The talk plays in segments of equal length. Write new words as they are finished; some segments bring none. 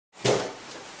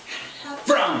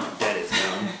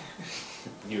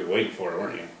You were waiting for it,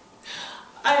 weren't you?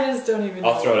 I just don't even know.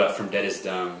 I'll throw it up from Dead is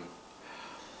Dumb.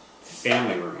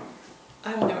 Family Room.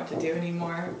 I don't know what to do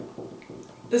anymore.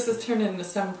 This has turned into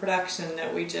some production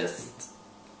that we just...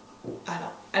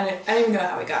 I don't even know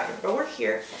how we got here, but we're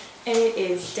here, and it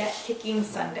is Debt Kicking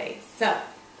Sunday. So,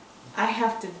 I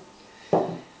have to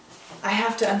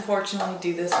unfortunately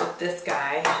do this with this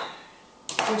guy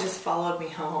who just followed me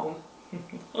home.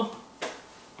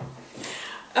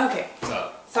 Okay. What's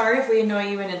up? Sorry if we annoy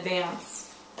you in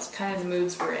advance. It's kind of the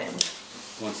moods we're in.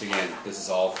 Once again, this is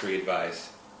all free advice.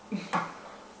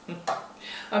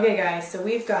 Okay, guys, so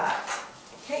we've got...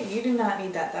 Hey, you do not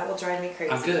need that. That will drive me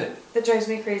crazy. I'm good. That drives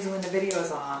me crazy when the video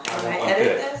is on. Can I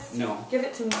edit this? No. Give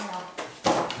it to me now.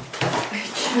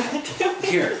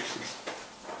 Here.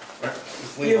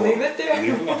 You leave it there?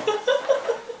 Leave it alone.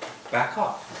 Back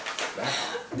off. Back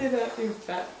off. Do that with your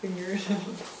fat fingers.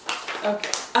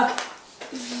 Okay.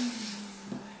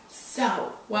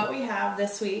 So, what we have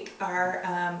this week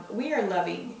are, we are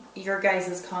loving your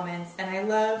guys' comments, and I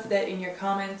love that in your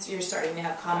comments you're starting to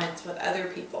have comments with other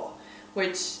people,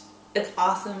 which it's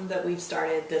awesome that we've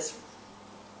started this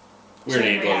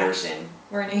chain reaction.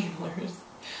 We're enablers.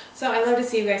 So I love to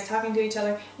see you guys talking to each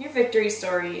other. Your victory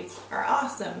stories are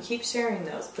awesome. Keep sharing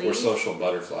those, please. We're social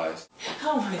butterflies.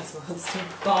 How am I supposed to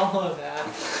follow that?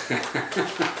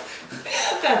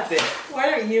 That's it.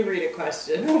 Why don't you read a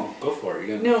question? No, go for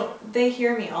it. No, they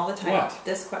hear me all the time. What?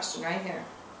 This question right here.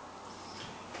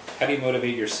 How do you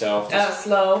motivate yourself to...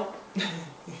 Slow.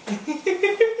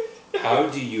 How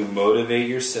do you motivate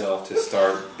yourself to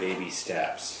start baby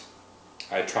steps?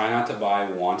 I try not to buy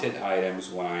wanted items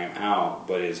when I am out,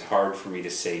 but it is hard for me to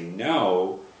say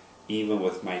no, even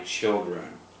with my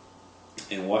children.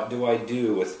 And what do I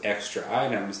do with extra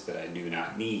items that I do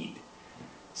not need?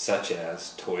 Such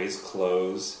as toys,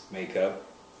 clothes, makeup,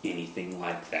 anything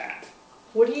like that.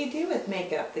 What do you do with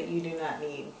makeup that you do not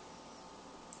need?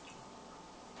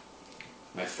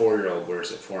 My 4-year-old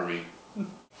wears it for me.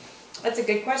 That's a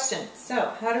good question.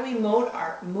 So, how do we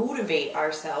motivate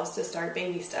ourselves to start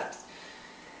baby steps?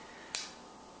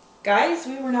 Guys,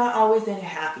 we were not always in a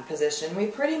happy position. We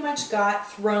pretty much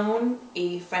got thrown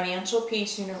a Financial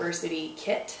Peace University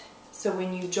kit. So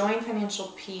when you join Financial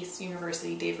Peace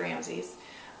University, Dave Ramsey's,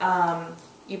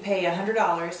 you pay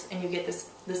 $100 and you get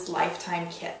this lifetime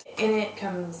kit. In it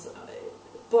comes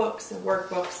books and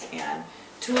workbooks and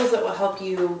tools that will help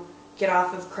you get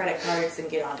off of credit cards and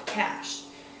get onto cash.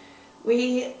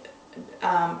 We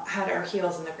had our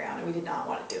heels in the ground and we did not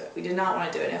want to do it. We did not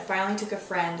want to do it. And it finally took a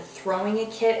friend throwing a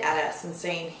kit at us and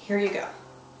saying, here you go.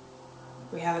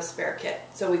 We have a spare kit.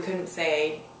 So we couldn't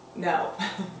say no.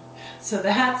 So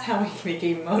that's how we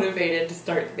became motivated to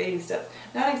start the baby steps.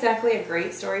 Not exactly a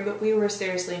great story, but we were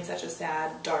seriously in such a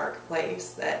sad, dark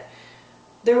place that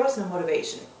there was no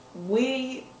motivation.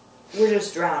 We were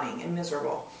just drowning and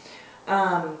miserable.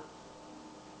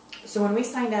 So when we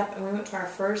signed up and we went to our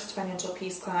first Financial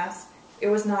Peace class, it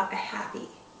was not a happy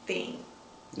thing.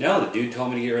 No, the dude told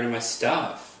me to get rid of my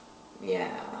stuff.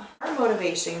 Yeah. Our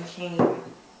motivation came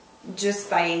just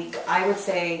by, I would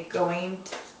say,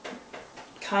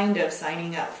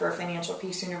 signing up for a Financial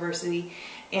Peace University,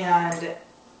 and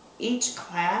each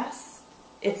class,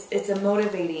 it's a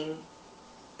motivating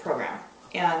program.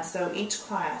 And so each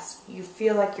class, you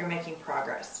feel like you're making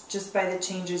progress just by the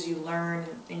changes you learn.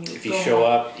 And if you show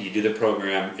up, you do the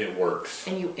program, it works.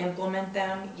 And you implement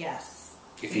them, yes.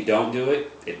 If you don't do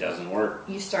it, it doesn't work.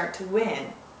 You start to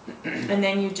win. And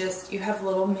then you have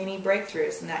little mini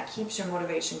breakthroughs, and that keeps your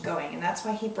motivation going. And that's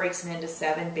why he breaks it into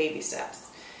 7 baby steps.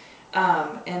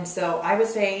 And so I would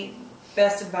say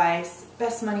best advice,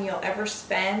 best money you'll ever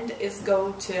spend is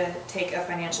go to take a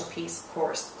Financial Peace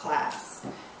course class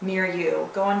near you.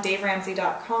 Go on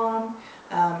daveramsey.com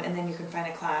and then you can find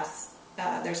a class.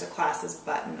 There's a classes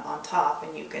button on top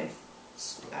and you can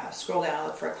scroll down and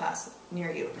look for a class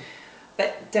near you.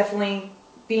 But definitely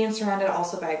being surrounded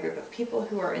also by a group of people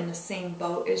who are in the same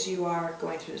boat as you are,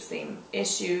 going through the same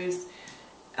issues,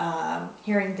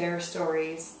 hearing their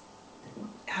stories.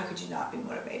 How could you not be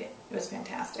motivated? It was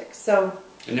fantastic. So,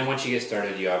 and then once you get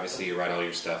started, you write all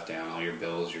your stuff down, all your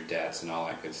bills, your debts, and all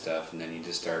that good stuff, and then you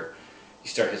just start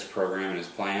his program and his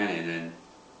plan, and then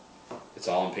it's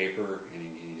all on paper,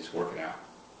 and you just work it out.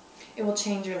 It will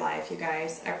change your life, you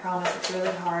guys. I promise. It's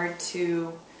really hard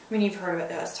to, I mean, you've heard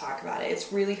us talk about it.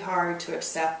 It's really hard to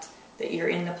accept that you're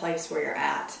in the place where you're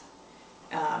at,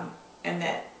 and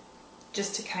that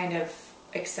just to kind of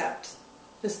accept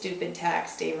the stupid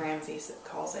tax, Dave Ramsey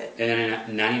calls it.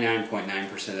 And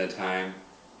 99.9% of the time,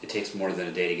 it takes more than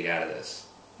a day to get out of this.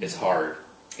 It's hard.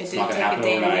 It's not going to happen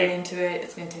overnight. It didn't take a day to get into it.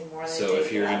 It's going to take more than a day. So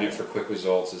if you're in it for quick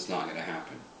results, it's not going to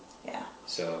happen. Yeah.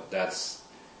 So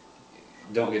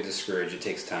don't get discouraged. It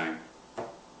takes time.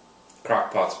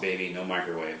 Crock pots, baby, no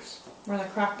microwaves. We're in the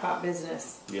crock pot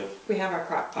business. Yep. We have our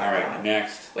crock pot All right, going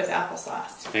next. with applesauce.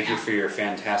 Thank you for your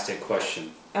fantastic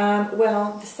question.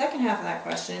 Well, the second half of that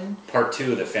question. Part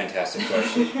 2 of the fantastic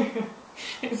question.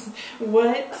 is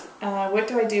what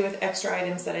do I do with extra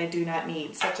items that I do not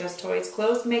need, such as toys,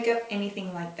 clothes, makeup,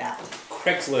 anything like that?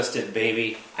 Craigslist it,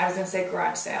 baby. I was going to say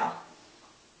garage sale.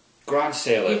 Garage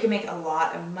sale it. You can make a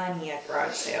lot of money at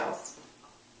garage sales.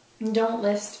 Don't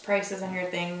list prices on your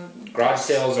thing. Garage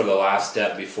sales are the last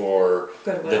step before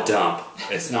Goodwill. the dump.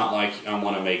 It's not like I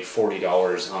want to make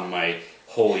 $40 on my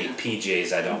holy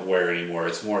PJs I don't wear anymore.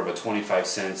 It's more of a 25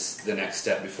 cents the next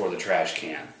step before the trash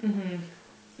can. Mm-hmm.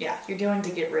 Yeah, you're doing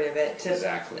to get rid of it. To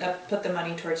exactly. Put the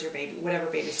money towards your baby, whatever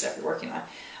baby stuff you're working on.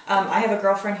 I have a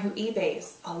girlfriend who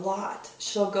eBays a lot.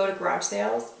 She'll go to garage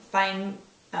sales, find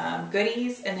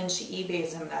goodies, and then she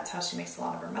eBays them. That's how she makes a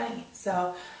lot of her money.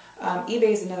 So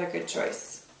eBay is another good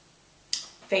choice.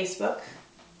 Facebook,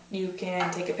 you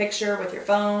can take a picture with your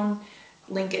phone,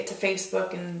 link it to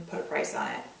Facebook, and put a price on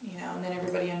it. And then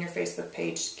everybody on your Facebook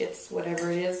page gets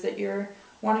whatever it is that you're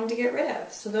wanting to get rid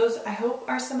of. So those, I hope,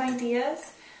 are some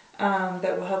ideas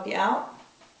that will help you out.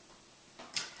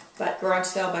 But garage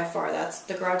sale by far,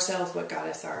 the garage sale is what got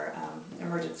us our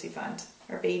emergency fund,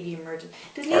 our baby emergency.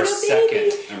 Our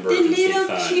second emergency the little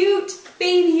fund. Cute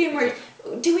baby emergency.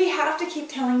 Do we have to keep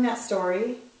telling that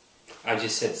story? I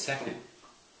just said second.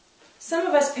 Some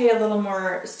of us pay a little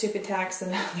more stupid tax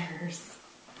than others.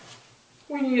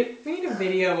 We need a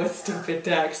video with stupid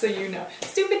tax, so you know.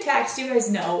 Stupid tax, you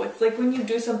guys know, it's like when you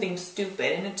do something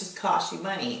stupid and it just costs you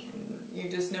money. And you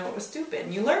just know it was stupid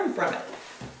and you learn from it.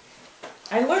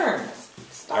 I learned.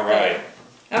 Stop All right. it.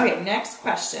 Okay, next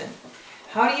question.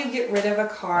 How do you get rid of a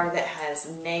car that has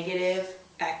negative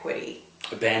equity?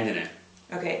 Abandon it.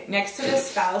 Okay, next to the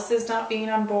spouses not being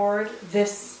on board,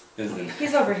 he's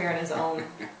over here in his own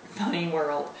funny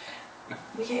world.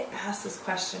 We get asked this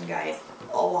question, guys,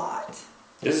 a lot.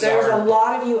 There's a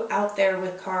lot of you out there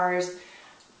with cars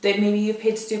that maybe you've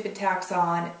paid stupid tax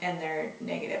on and they're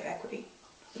negative equity.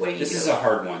 What do you do? This is a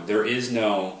hard one. There is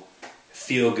no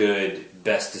feel-good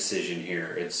best decision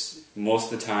here. It's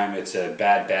most of the time it's a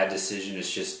bad decision.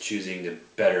 It's just choosing to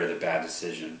better the bad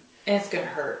decision. And it's going to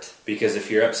hurt. Because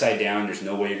if you're upside down, there's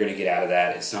no way you're going to get out of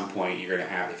that. At some point, you're going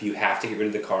to have, if you have to get rid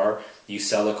of the car, you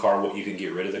sell the car what you can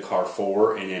get rid of the car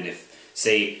for, and then if,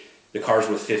 say, the car's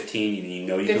worth $15, you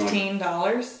know you $15? can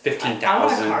 $15,000. I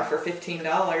want a car for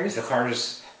 $15. The car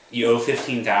you owe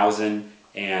 $15,000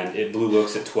 and it blue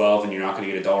looks at $12 and you're not going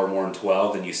to get $1 more than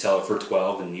 $12, and you sell it for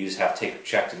 $12 and you just have to take a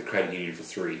check to the credit union for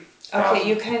 $3,000. Okay,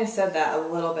 you kind of said that a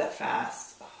little bit fast.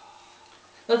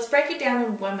 Let's break it down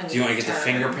in women's Do you want to get the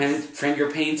finger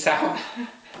paints out?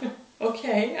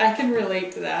 Okay, I can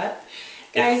relate to that.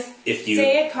 Guys, if you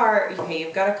say a car, okay,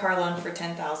 you've got a car loan for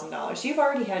 $10,000. You've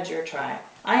already had your try.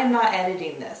 I am not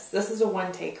editing this. This is a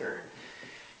one-taker.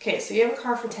 Okay, so you have a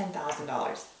car for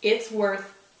 $10,000. It's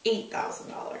worth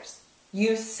 $8,000.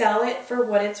 You sell it for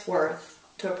what it's worth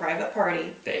to a private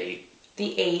party.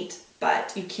 The eight,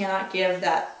 but you cannot give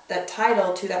that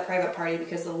title to that private party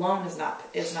because the loan is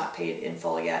not paid in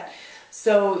full yet.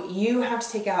 So you have to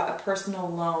take out a personal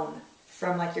loan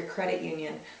from like your credit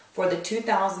union for the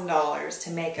 $2,000 to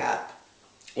make up.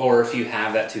 Or if you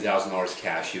have that $2,000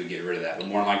 cash, you would get rid of that. But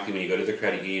more likely when you go to the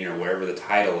credit union or wherever the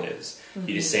title is,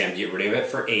 you just say, I'm get rid of it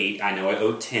for $8. I know I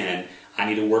owe $10. I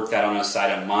need to work that on the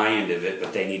side on my end of it,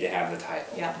 but they need to have the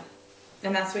title. Yeah.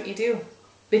 And that's what you do.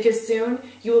 Because soon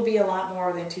you will be a lot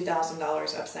more than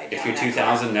 $2,000 upside down. If you're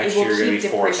 $2,000 next year, you're going to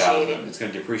be $4,000. It's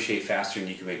going to depreciate faster than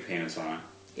you can make payments on it.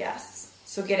 Yes.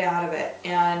 So get out of it.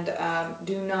 And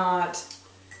do not...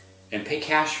 And pay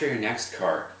cash for your next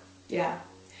car. Yeah.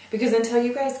 Because until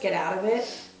you guys get out of it,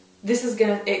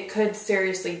 it could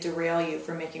seriously derail you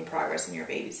from making progress in your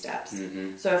baby steps.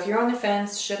 Mm-hmm. So if you're on the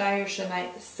fence, should I or shouldn't I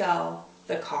sell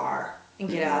the car and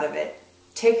get out of it?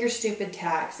 Take your stupid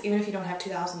tax, even if you don't have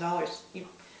 $2,000.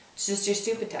 It's just your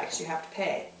stupid tax you have to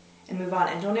pay, and move on.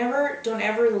 And don't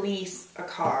ever lease a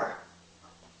car,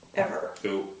 ever.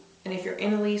 Ooh. And if you're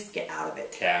in a lease, get out of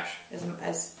it. Cash.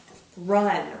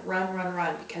 Run,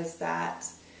 because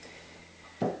that's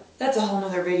a whole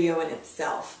nother video in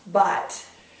itself. But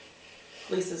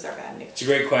leases are bad news. It's a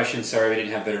great question. Sorry we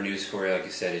didn't have better news for you. Like I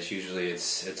said, it's usually a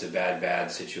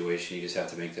bad situation. You just have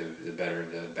to make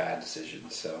the bad decision.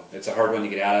 So it's a hard one to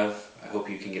get out of. I hope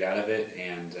you can get out of it,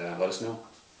 and let us know.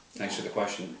 Thanks for the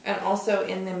question. And also,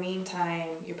 in the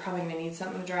meantime, you're probably going to need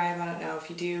something to drive. I don't know. If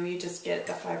you do, you just get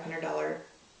a $500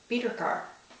 beater car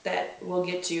that will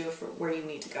get you for where you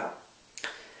need to go.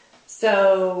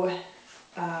 So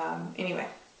Anyway,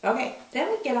 okay,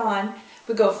 then we get on.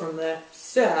 We go from the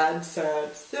sad,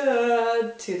 sad,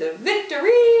 sad to the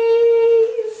victories.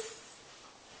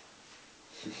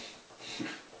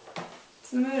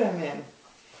 It's the mood I'm in.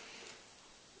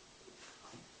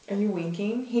 Are you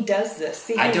winking? He does this.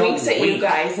 See, he winks at you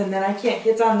guys, and then I can't.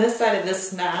 It's on this side of the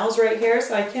smiles right here,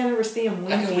 so I can't ever see him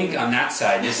winking. I can wink on that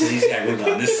side just as easy as I wink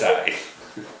on this side.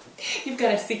 You've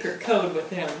got a secret code with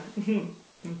him.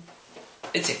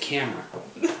 It's a camera.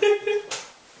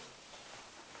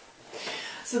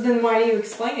 So then why do you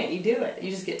explain it? You do it. You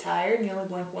just get tired and you only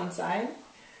blink one side?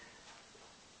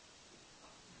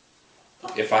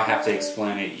 If I have to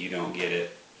explain it, you don't get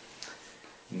it.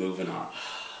 Moving on.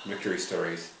 Victory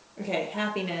stories. Okay,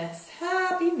 happiness.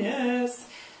 Happiness.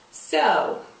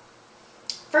 So,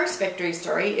 first victory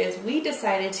story is we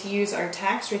decided to use our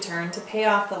tax return to pay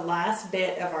off the last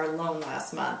bit of our loan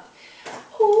last month.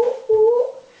 Ooh, ooh.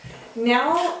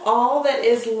 Now all that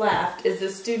is left is the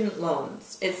student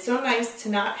loans. It's so nice to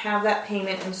not have that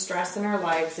payment and stress in our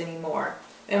lives anymore.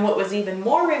 And what was even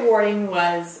more rewarding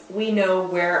was we know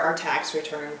where our tax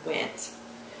return went.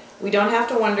 We don't have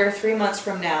to wonder 3 months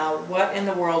from now what in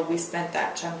the world we spent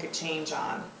that chunk of change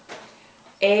on.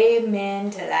 Amen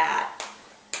to that.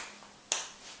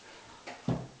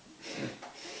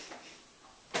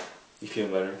 You feel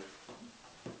better?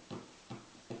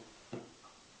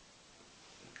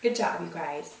 Good job, you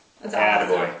guys. That's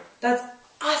Attaboy. awesome. That's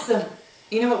awesome.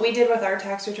 You know what we did with our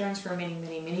tax returns for many,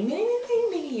 many, many, many, many,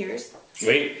 many years?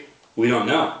 Wait, we don't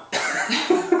know.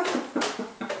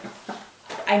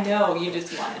 I know, you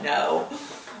just want to know.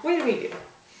 What did we do?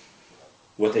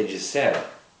 What they just said.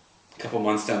 A couple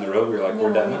months down the road, we were like,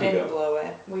 where'd that money we didn't go? blow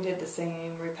it. We did the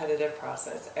same repetitive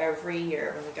process every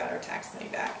year when we got our tax money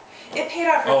back. It paid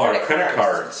off our credit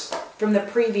cards. From the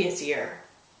previous year.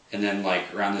 And then,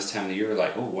 like, around this time of the year, we're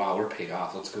like, oh, wow, we're paid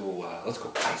off. Let's go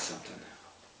buy something.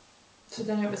 So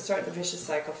then it would start the vicious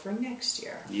cycle for next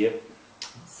year. Yep.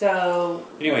 So...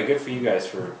 Anyway, good for you guys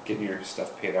for getting your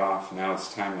stuff paid off. Now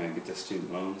it's time to get the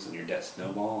student loans and your debt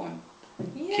snowball and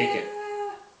kick it.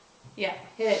 Yeah,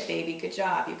 hit it, baby. Good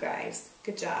job, you guys.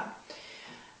 Good job.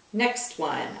 Next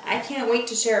one. I can't wait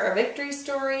to share our victory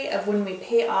story of when we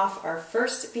pay off our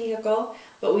first vehicle,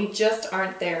 but we just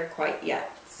aren't there quite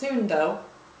yet. Soon, though.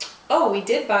 Oh, we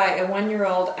did buy a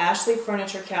 1-year-old Ashley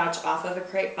furniture couch off of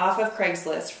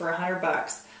Craigslist for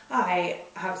 $100. I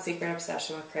have a secret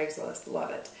obsession with Craigslist.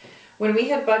 Love it. When we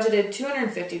had budgeted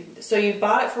 $250, so you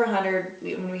bought it for $100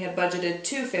 when we had budgeted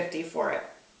 $250 for it.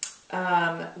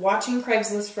 Watching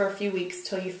Craigslist for a few weeks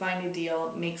till you find a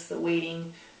deal makes the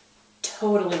waiting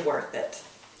totally worth it.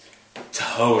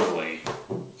 Totally.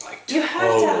 You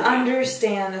have to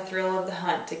understand the thrill of the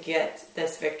hunt to get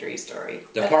this victory story.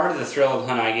 The part of the thrill of the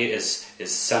hunt I get is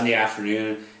Sunday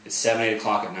afternoon. It's 7, 8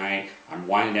 o'clock at night. I'm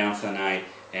winding down for the night,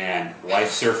 and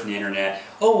wife's surfing the internet.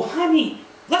 Oh, honey,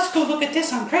 let's go look at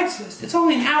this on Craigslist. It's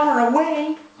only an hour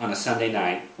away on a Sunday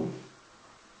night.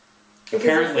 Because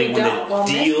apparently, when the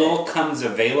deal comes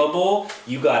available,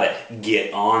 you gotta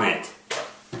get on it.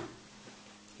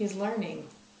 He's learning.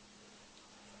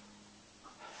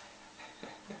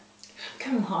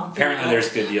 Come on. Apparently there's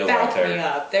good deals out there.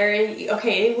 Back me up.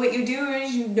 Okay, what you do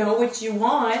is you know what you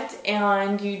want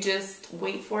and you just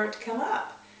wait for it to come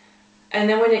up. And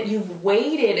then when you've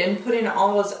waited and put in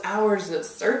all those hours of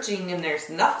searching and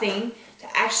there's nothing, to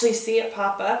actually see it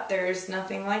pop up, there's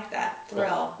nothing like that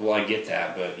thrill. Well, I get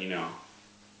that, but you know,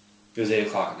 it was 8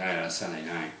 o'clock at night on a Sunday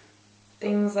night.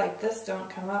 Things like this don't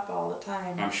come up all the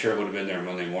time. I'm sure it would have been there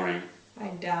Monday morning. I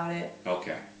doubt it.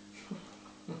 Okay.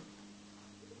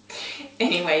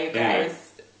 Anyway, you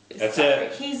guys. That's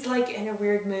it. He's like in a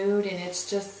weird mood and it's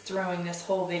just throwing this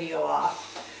whole video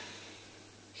off.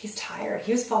 He's tired.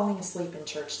 He was falling asleep in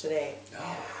church today.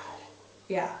 Oh.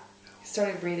 Yeah. He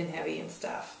started breathing heavy and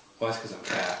stuff. Well, that's because I'm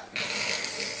fat.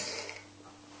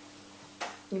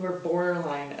 You were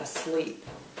borderline asleep.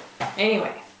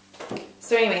 Anyway.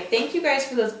 So anyway, thank you guys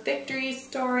for those victory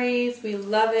stories. We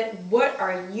love it. What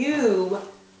are you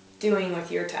doing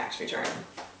with your tax return?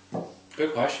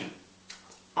 Good question.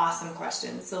 Awesome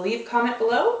question. So leave a comment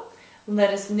below.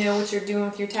 Let us know what you're doing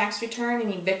with your tax return,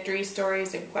 any victory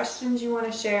stories and questions you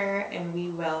want to share, and we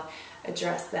will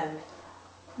address them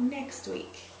next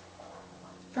week.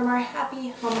 From our happy,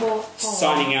 humble home.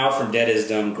 Signing out from Dead is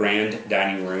Dumb Grand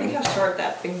Dining Room. Look how short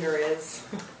that finger is.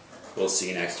 We'll see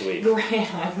you next week.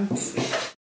 Grand.